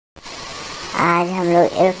आज हम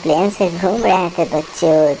लोग एरोप्लेन से घूम रहे थे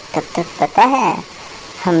बच्चों, तब तक पता है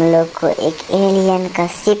हम लोग को एक एलियन का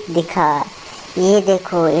शिप दिखा। ये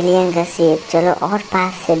देखो एलियन का शिप, चलो और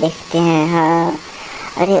पास से देखते हैं। हाँ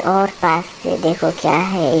अरे और पास से देखो क्या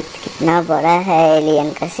है, कितना बड़ा है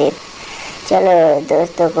एलियन का शिप। चलो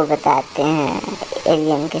दोस्तों को बताते हैं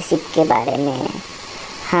एलियन के शिप के बारे में।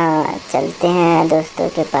 हाँ चलते हैं दोस्तों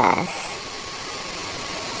के पास।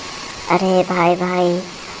 अरे भाई भाई,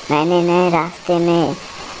 मैंने नए रास्ते में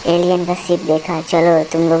एलियन का शिप देखा, चलो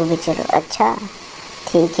तुम लोग भी चलो। अच्छा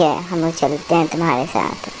ठीक है, हम लोग चलते हैं तुम्हारे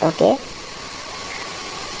साथ। ओके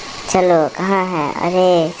चलो। कहाँ है?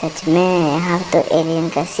 अरे सच में यहाँ तो एलियन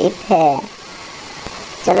का शिप है।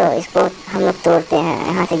 चलो इसको हम लोग तोड़ते हैं,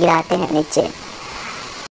 यहाँ से गिराते हैं नीचे।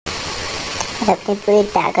 अपनी पूरी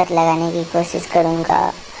ताकत लगाने की कोशिश करूँगा,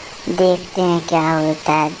 देखते हैं क्या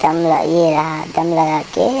होता है। ये रहा, दम लगा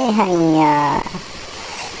के हैया,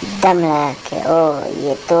 दम लगा के। ओ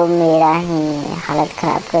ये तो मेरा ही हालत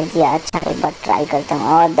ख़राब कर दिया। अच्छा एक बार ट्राई करता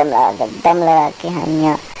हूँ और दम लगा के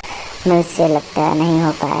हैया। मुझसे लगता है नहीं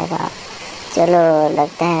हो पाएगा। चलो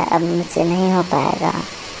लगता है अब मुझसे नहीं हो पाएगा,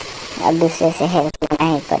 अब दूसरे से हेल्प लेना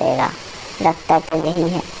ही पड़ेगा। लगता तो यही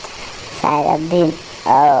है, शायद अब भी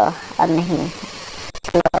अब नहीं।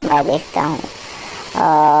 चलो मैं देखता हूँ।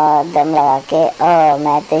 दम लगा के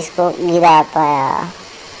मैं तो इसको गिरा पाया।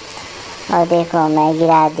 और देखो मैं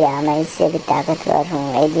गिरा दिया। मैं इससे भी ताकतवर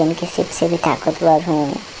हूँ, एलियन के शिप से भी ताकतवर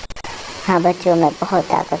हूँ। हाँ बच्चों मैं बहुत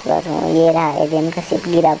ताकतवर हूँ। ये रहा एलियन का शिप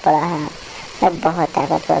गिरा पड़ा है, मैं बहुत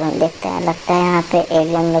ताकतवर हूँ। देखते हैं, लगता है यहाँ पे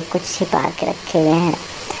एलियन लोग कुछ छिपा के रखे हुए हैं।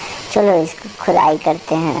 चलो इसको खुदाई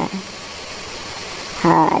करते हैं।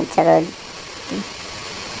 हाँ चलो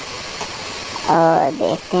और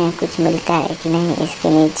देखते हैं कुछ मिलता है कि नहीं इसके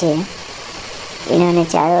नीचे। इन्होंने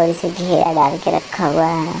चारों ओर इसे घेरा डाल के रखा हुआ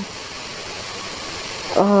है।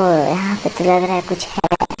 ओह यहाँ पे तो लग रहा है कुछ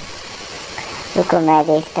है, रुको मैं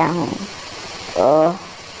देखता हूँ। ओह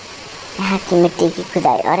यहाँ की मिट्टी की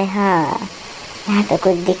खुदाई, अरे हाँ यहाँ पे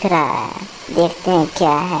कुछ दिख रहा है, देखते हैं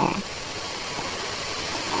क्या है।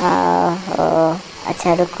 ओह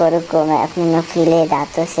अच्छा रुको रुको, मैं अपने नुकीले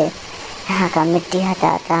दांतों से यहाँ का मिट्टी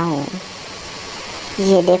हटाता हूँ।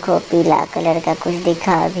 ये देखो पीला कलर का कुछ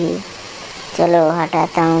दिखा अभी। चलो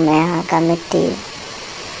हटाता हूँ मैं यहाँ का मिट्टी।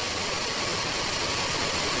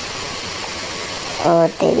 ओ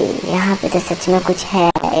तेरी, यहाँ पे तो सच में कुछ है।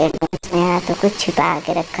 यहाँ तो कुछ छिपा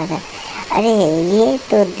के रखा था। अरे ये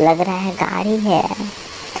तो लग रहा है गाड़ी है।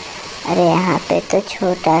 अरे यहाँ पे तो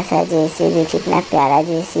छोटा सा जेसीबी, कितना प्यारा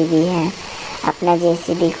जेसीबी है। अपना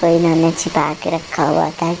जेसीबी को इन्होंने छिपा के रखा हुआ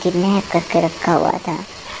था, किडनैप करके रखा हुआ था।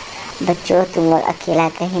 बच्चों तुम लोग अकेला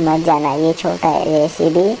कहीं मत जाना, ये छोटा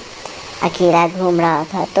जेसीबी अकेला घूम रहा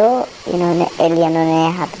था तो इन्होंने एलियनों ने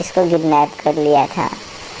यहाँ पे इसको किडनैप कर लिया था।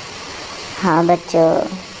 हाँ बच्चों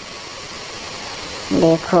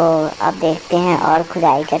देखो, अब देखते हैं और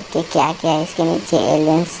खुदाई करके क्या क्या है इसके नीचे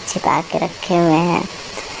एलियंस छिपा के रखे हुए हैं।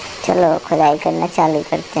 चलो खुदाई करना चालू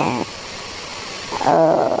करते हैं।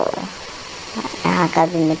 यहाँ का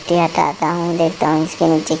भी मिट्टी हटाता हूँ, देखता हूँ इसके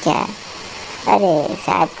नीचे क्या है। अरे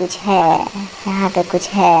शायद कुछ है, यहाँ पे कुछ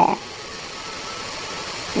है।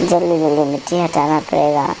 जल्दी जल्दी मिट्टी हटाना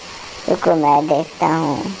पड़ेगा, रुको मैं देखता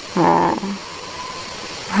हूँ।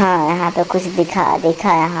 हाँ यहाँ पे कुछ दिखा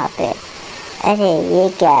यहाँ पे। अरे ये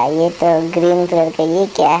क्या है? ये तो ग्रीन कलर का, ये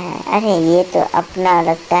क्या है? अरे ये तो अपना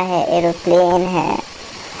लगता है एरोप्लेन है।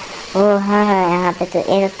 ओ हाँ यहाँ पे तो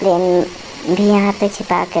एरोप्लेन भी यहाँ पे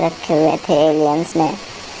छिपा के रखे हुए थे एलियंस ने।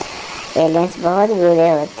 एलियंस बहुत बुरे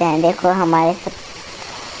होते हैं, देखो हमारे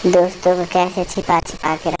सब दोस्तों को कैसे छिपा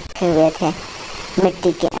के रखे हुए थे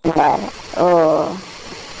मिट्टी के अंदर। ओ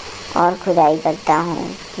और खुदाई करता हूँ,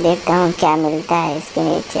 देखता हूँ क्या मिलता है इसके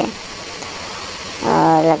नीचे।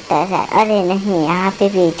 और लगता है अरे नहीं यहाँ पे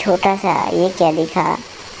भी छोटा सा, ये क्या दिखा?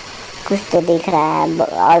 कुछ तो दिख रहा है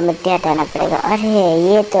और मिट्टी हटाना पड़ेगा। अरे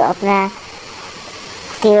ये तो अपना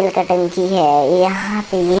तेल का टंकी है, यहाँ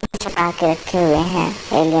पे ये छुपा के रखे हुए हैं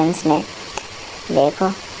एलियंस ने।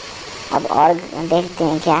 देखो अब और देखते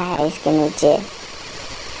हैं क्या है इसके नीचे।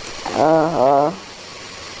 ओहो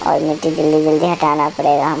और मिट्टी जल्दी जल्दी हटाना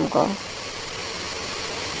पड़ेगा हमको।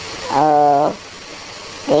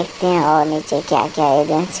 देखते हैं और नीचे क्या क्या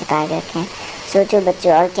एलियंस छिपा के रखे हैं। सोचो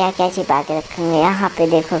बच्चों और क्या क्या छिपा के रखेंगे। यहाँ पे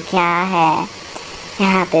देखो क्या है,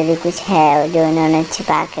 यहाँ पे भी कुछ है जो इन्होंने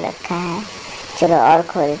छिपा के रखा है। चलो और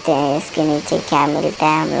खोलते हैं इसके नीचे क्या मिलता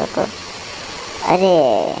है हम लोग को। अरे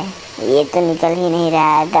ये तो निकल ही नहीं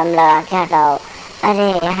रहा है, दम लगा के हटाओ। अरे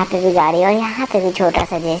यहाँ पे भी गाड़ी और यहाँ पे भी छोटा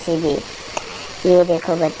सा जेसीबी, ये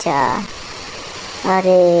देखो बच्चा।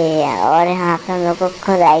 अरे और यहाँ पे हम लोग को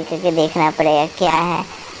खुदाई करके देखना पड़ेगा क्या है।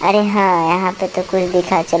 अरे हाँ, यहाँ पे तो कुछ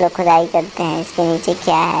दिखा, चलो खुदाई करते हैं। इसके नीचे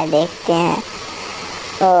क्या है देखते हैं।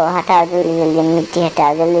 ओ हटाओ जल्दी जल्दी मिट्टी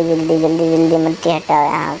हटाओ, जल्दी जल्दी जल्दी जल्दी मिट्टी हटाओ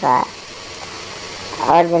यहाँ का,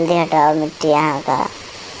 और जल्दी हटाओ मिट्टी यहाँ का,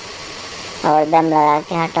 और दम लगा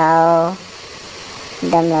के हटाओ,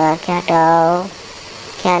 दम लगा के हटाओ।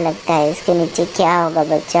 क्या लगता है इसके नीचे क्या होगा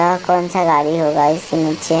बच्चा? कौन सा गाड़ी होगा इसके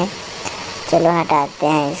नीचे? चलो हटाते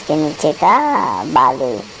हैं इसके नीचे का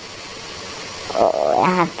बालू।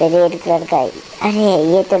 यहाँ पे रेड कलर का, अरे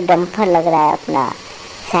ये तो डंपर लग रहा है अपना,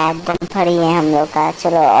 शायद डंपर ही है हम लोग का।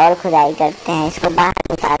 चलो और खुदाई करते हैं, इसको बाहर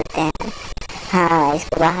निकालते हैं। हाँ,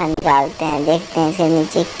 इसको बाहर निकालते हैं, देखते हैं इसके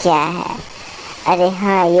नीचे क्या है। अरे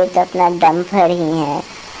हाँ, ये तो अपना डंपर ही है।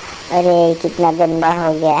 अरे कितना गंदा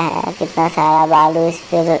हो गया है, कितना सारा बालू इस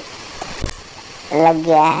पर लग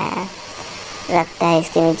गया है। लगता है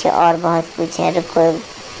इसके नीचे और बहुत कुछ है। रुको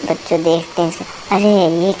बच्चों देखते हैं। अरे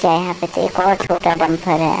ये क्या है? यहाँ पे तो एक और छोटा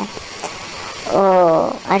डंपर है। ओ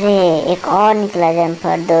अरे एक और निकला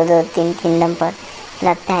डंपर, दो दो तीन तीन डंपर।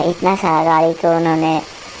 लगता है इतना सारा गाड़ी को उन्होंने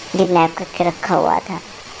किडनैप करके रखा हुआ था।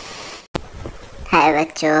 हाय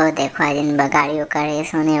बच्चों, देखो आज इन गाड़ियों का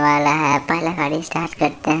रेस होने वाला है। पहला गाड़ी स्टार्ट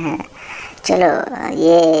करते हैं। चलो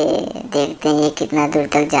ये देखते हैं ये कितना दूर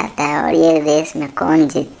तक जाता है और ये रेस में कौन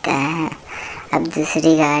जीतता है। अब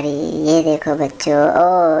दूसरी गाड़ी, ये देखो बच्चों,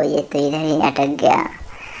 ओ ये तो इधर ही अटक गया,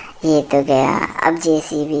 ये तो गया। अब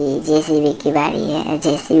जेसीबी की बारी है।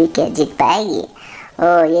 जेसीबी क्या जीत पाएगी?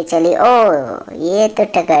 ओ ये चली, ओ ये तो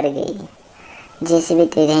टकर गई। जेसीबी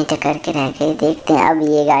तो इधर ही टकर के रह गई। देखते हैं अब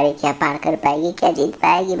ये गाड़ी क्या पार कर पाएगी, क्या जीत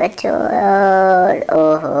पाएगी बच्चों। और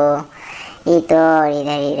ओहो ये तो और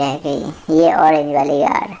इधर ही रह गई। ये ऑरेंज वाली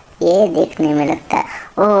कार, ये देखने में लगता है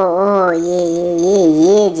ओ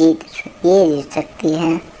ये जीत सकती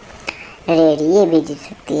है। रेड ये भी जीत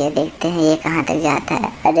सकती है। देखते हैं ये कहाँ तक जाता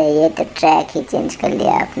है। अरे ये तो ट्रैक ही चेंज कर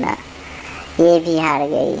लिया अपना, ये भी हार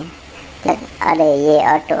गई। अरे ये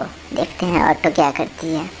ऑटो, देखते हैं ऑटो क्या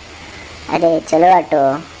करती है। अरे चलो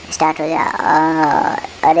ऑटो स्टार्ट हो जा।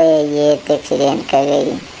 अरे ये तो एक्सीडेंट कर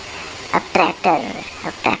गई। अब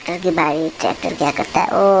ट्रैक्टर की बारी। ट्रैक्टर क्या करता है?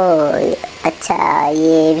 ओ अच्छा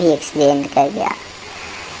ये भी एक्सीडेंट कर गया।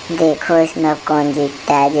 देखो इसमें अब कौन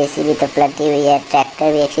जीतता है। जेसीबी तो पलटी हुई है,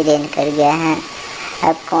 ट्रैक्टर भी एक्सीडेंट कर गया है।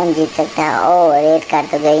 अब कौन जीत सकता है? ओ रेड कार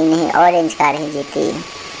तो गई नहीं, ऑरेंज कार ही जीती।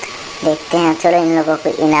 देखते हैं, चलो इन लोगों को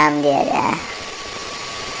इनाम दिया जाए।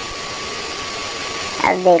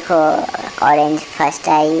 अब देखो ऑरेंज फर्स्ट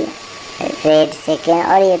आई, रेड सेकेंड,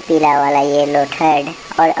 और ये पीला वाला येलो थर्ड,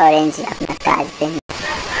 और ऑरेंज अपना ताज पे।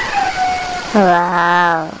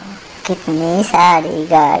 वाह कितनी सारी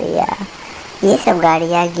गाड़ियाँ, ये सब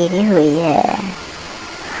गाड़ियाँ गिरी हुई है।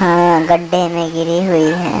 हाँ गड्ढे में गिरी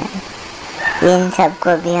हुई है। इन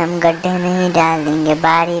सबको भी हम गड्ढे में ही डाल देंगे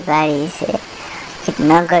बारी बारी से।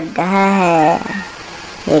 कितना गड्ढा है,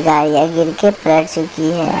 ये गाड़ियाँ गिर के पलट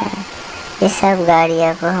चुकी है। ये सब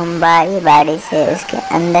गाड़ियों को हम बारी बारी से उसके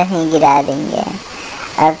अंदर ही गिरा देंगे।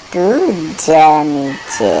 अब तू जा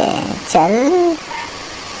नीचे, चल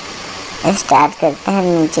स्टार्ट करते हैं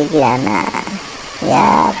नीचे गिराना।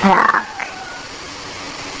 या फटाक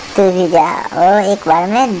तू भी जा। ओ एक बार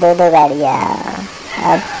में दो दो गाड़ियाँ।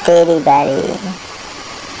 अब तेरी बारी।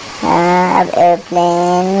 अब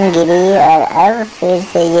एयरप्लेन गिरी और अब फिर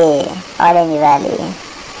से ये ऑरेंज वाली।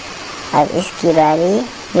 अब इसकी बारी,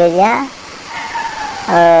 गिर जा।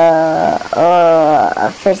 ओ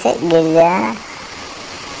फिर से गिर जा।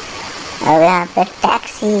 अब यहाँ पे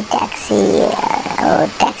टैक्सी टैक्सी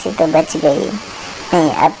तो बच गई। नहीं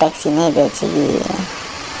अब टैक्सी नहीं बचेगी।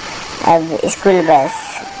 अब स्कूल बस,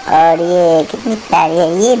 और ये कितनी प्यारी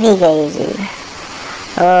है, ये भी गई जी।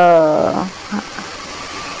 ओ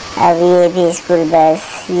अब ये भी स्कूल बस,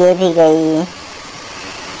 ये भी गई।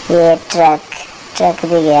 ये ट्रक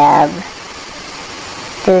भी गया। अब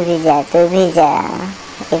तू भी जा।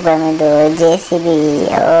 एक बार में दो। जेसीबी,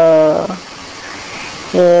 ओ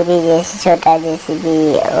ये भी जैसे छोटा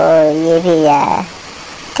जेसीबी, ओ ये भी जा।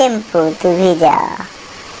 टेम्पो तू भी जा।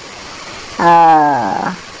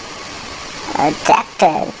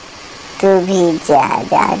 ट्रैक्टर तू भी जा।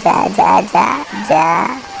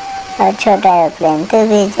 और छोटा एयरप्लेन तू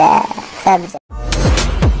भी जा, सब जा।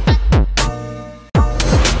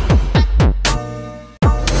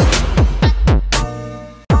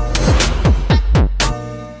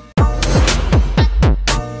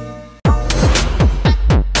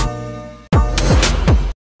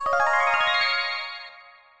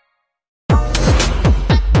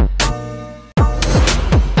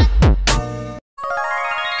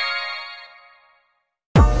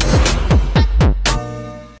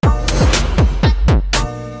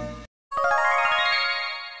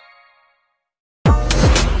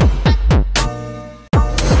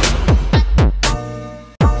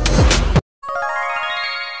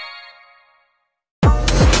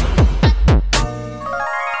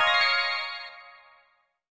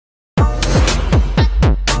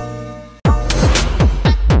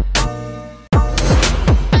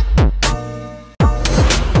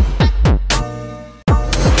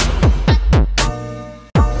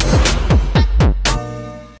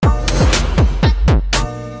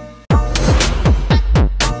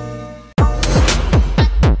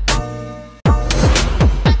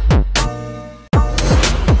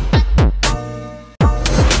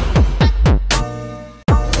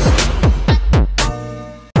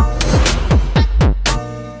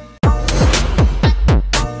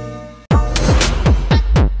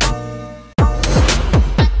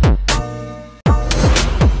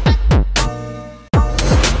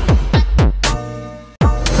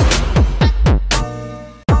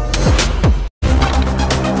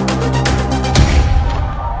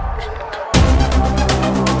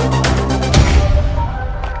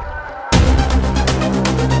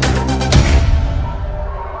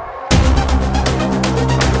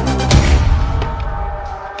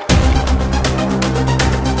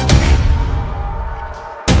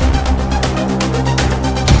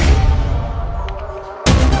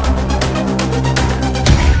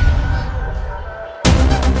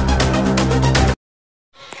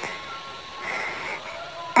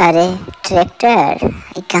 अरे ट्रैक्टर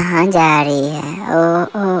कहाँ जा रही है? ओ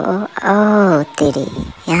ओ ओ ओ तेरी,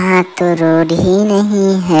 यहाँ तो रोड ही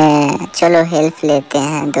नहीं है। चलो हेल्प लेते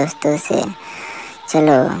हैं दोस्तों से।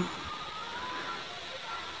 चलो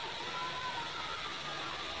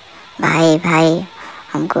भाई भाई,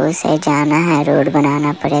 हमको उस साइड जाना है, रोड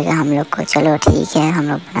बनाना पड़ेगा हम लोग को। चलो ठीक है, हम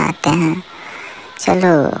लोग बनाते हैं,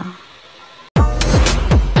 चलो।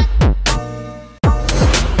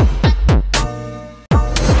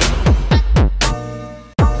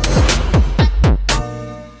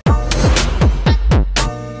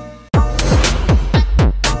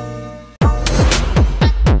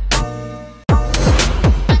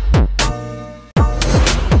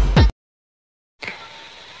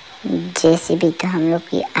 जेसीबी तो हम लोग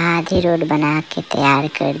की आधी रोड बना के तैयार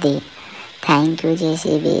कर दी। Thank you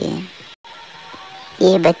JCB.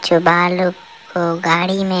 ये बच्चों बालू को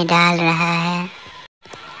गाड़ी में डाल रहा है।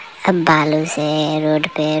 अब बालू से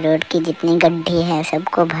रोड की जितनी गड्ढी है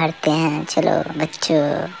सबको भरते हैं। चलो बच्चों।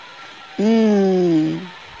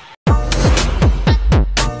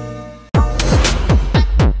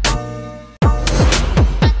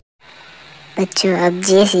 बच्चों अब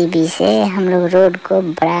जेसीबी से हम लोग रोड को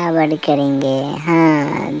बराबर करेंगे।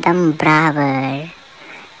 हाँ, दम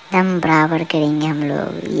बराबर करेंगे हम लोग।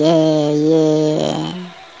 ये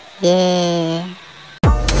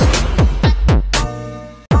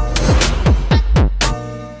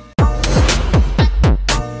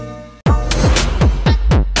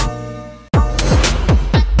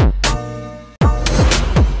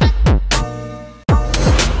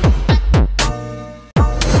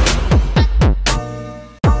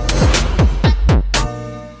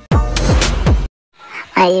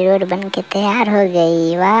हमारी रोड बन के तैयार हो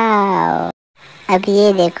गई। वाह, अब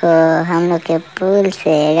ये देखो हम लोग के पुल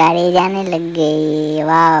से गाड़ी जाने लग गई।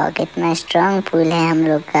 वाह, कितना स्ट्रांग पुल है हम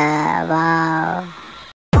लोग का। वाह,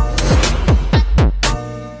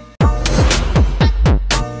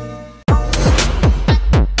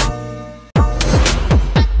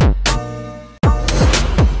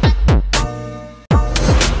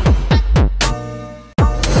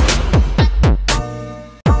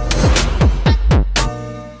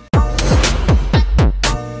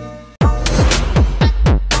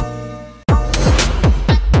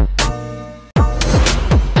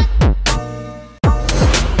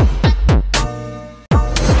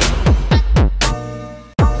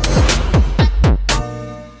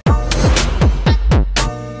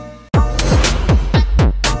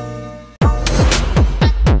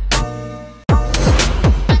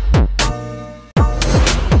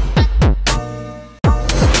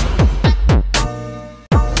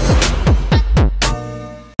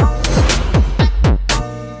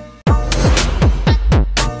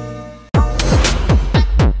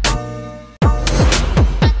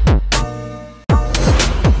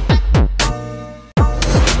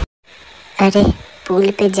 अरे पुल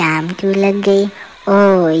पे जाम क्यों लग गई?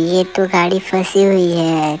 ओह, ये तो गाड़ी फंसी हुई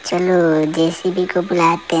है। चलो जेसीबी को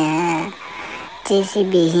बुलाते हैं,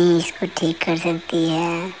 जेसीबी ही इसको ठीक कर सकती है।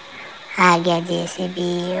 आ गया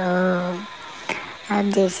जेसीबी। ओह,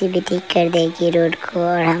 अब जेसीबी ठीक कर देगी रोड को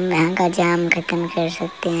और हम यहाँ का जाम खत्म कर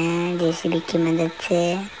सकते हैं जेसीबी की मदद से।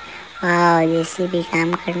 वाह, जेसीबी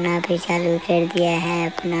काम करना भी चालू कर दिया है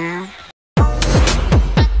अपना।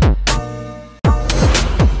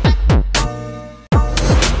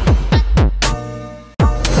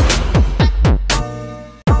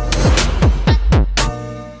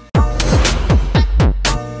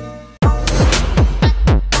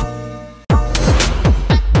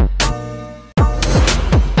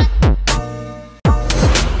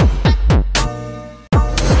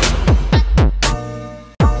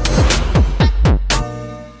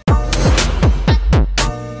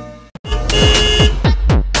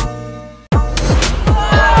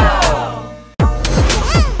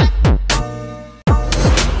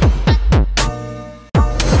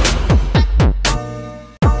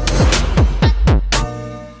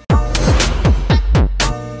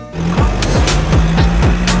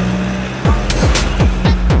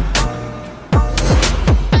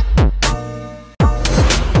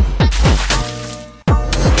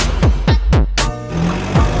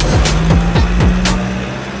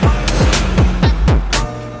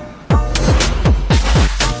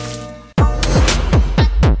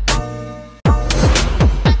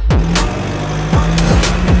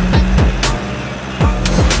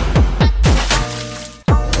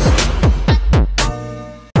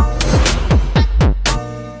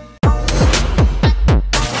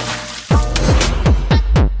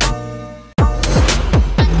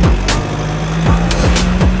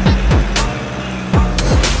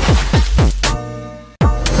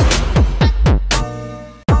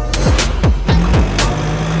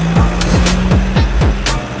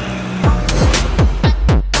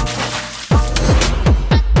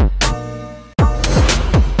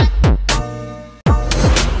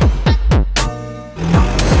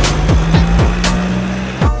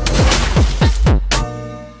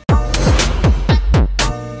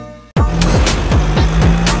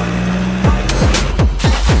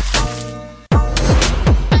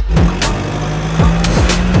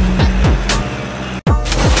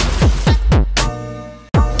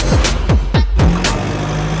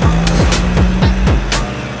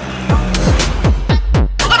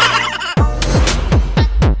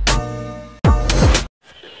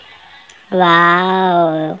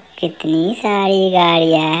 वाह, कितनी सारी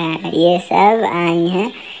गाड़ियाँ हैं। ये सब आई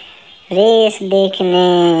हैं रेस देखने।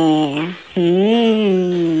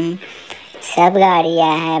 सब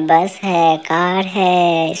गाड़ियाँ हैं, बस है, कार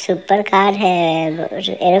है, सुपर कार है,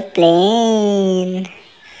 एरोप्लेन,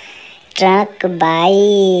 ट्रक,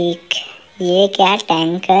 बाइक, ये क्या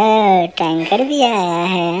टैंकर, टैंकर भी आया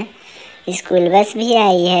है, स्कूल बस भी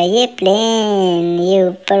आई है, ये प्लेन, ये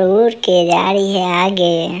ऊपर उड़ के जा रही है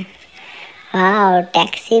आगे। वाह,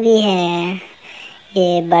 टैक्सी भी है,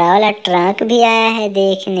 ये बड़ा वाला ट्रक भी आया है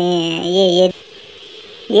देखने।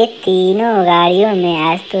 ये तीनों गाड़ियों में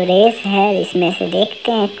आज तो रेस है, इसमें से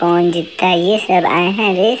देखते हैं कौन जीतता है। ये सब आए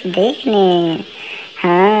हैं रेस देखने।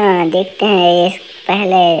 हाँ, देखते हैं ये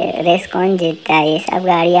पहले रेस कौन जीतता है। ये सब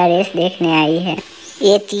गाड़ियाँ रेस देखने आई है।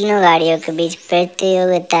 ये तीनों गाड़ियों के बीच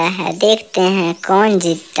प्रतियोगिता है, देखते हैं कौन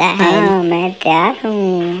जीतता है। हाँ, मैं तैयार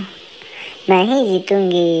हूँ, मैं ही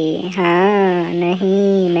जीतूंगी। हाँ,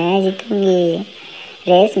 नहीं, मैं जीतूंगी,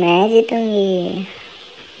 रेस मैं जीतूंगी।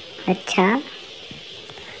 अच्छा,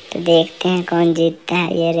 तो देखते हैं कौन जीतता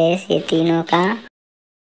है ये रेस, ये तीनों का।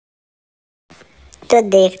 तो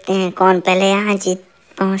देखते हैं कौन पहले यहाँ जीत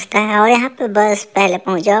पहुँचता है। और यहाँ पे बस पहले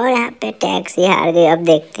पहुँचा और यहाँ पे टैक्सी हार गई। अब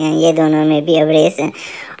देखते हैं ये दोनों में भी अब रेस है।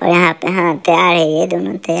 और यहाँ पे हाँ तैयार है, ये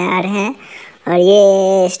दोनों तैयार हैं। और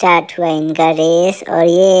ये स्टार्ट हुआ इनका रेस और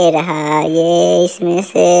ये रहा, ये इसमें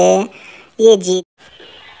से ये जीत।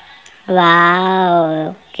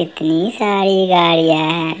 वाह, कितनी सारी गाड़ियाँ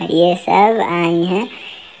हैं। ये सब आई हैं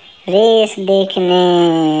रेस देखने।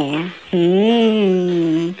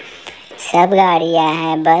 सब गाड़ियाँ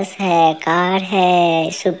हैं, बस है, कार है,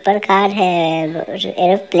 सुपर कार है,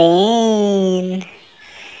 एरोप्लेन,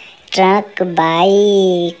 ट्रक,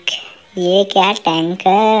 बाइक, ये क्या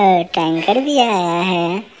टैंकर, टैंकर भी आया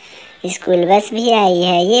है, स्कूल बस भी आई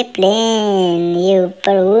है, ये प्लेन, ये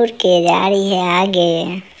ऊपर उड़ के जा रही है आगे।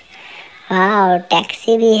 वाह,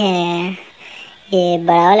 टैक्सी भी है, ये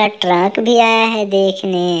बड़ा वाला ट्रक भी आया है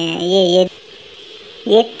देखने।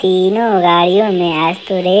 ये तीनों गाड़ियों में आज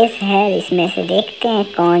तो रेस है, इसमें से देखते हैं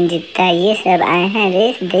कौन जीतता है। ये सब आए हैं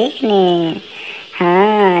रेस देखने।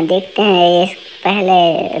 हाँ, देखते हैं ये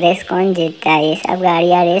पहले रेस कौन जीतता है। ये सब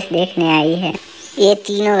गाड़ियाँ रेस देखने आई है। ये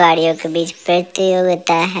तीनों गाड़ियों के बीच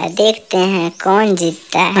प्रतियोगिता है, देखते हैं कौन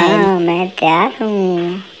जीतता है। हाँ, मैं तैयार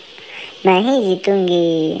हूँ, मैं ही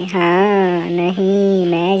जीतूंगी। हाँ, नहीं,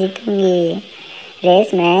 मैं जीतूंगी,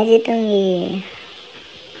 रेस मैं जीतूंगी।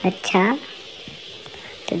 अच्छा,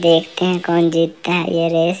 तो देखते हैं कौन जीतता है ये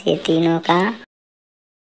रेस, ये तीनों का।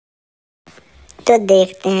 तो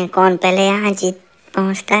देखते हैं कौन पहले यहाँ जीत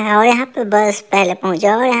पहुँचता है। और यहाँ पे बस पहले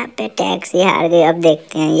पहुँचा और यहाँ पे टैक्सी हार गई। अब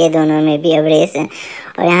देखते हैं ये दोनों में भी अब रेस है।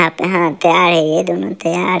 और यहाँ पे हाँ तैयार है, ये दोनों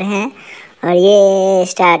तैयार हैं। और ये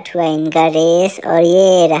स्टार्ट हुआ इनका रेस और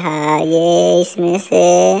ये रहा, ये इसमें से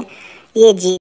ये जीत।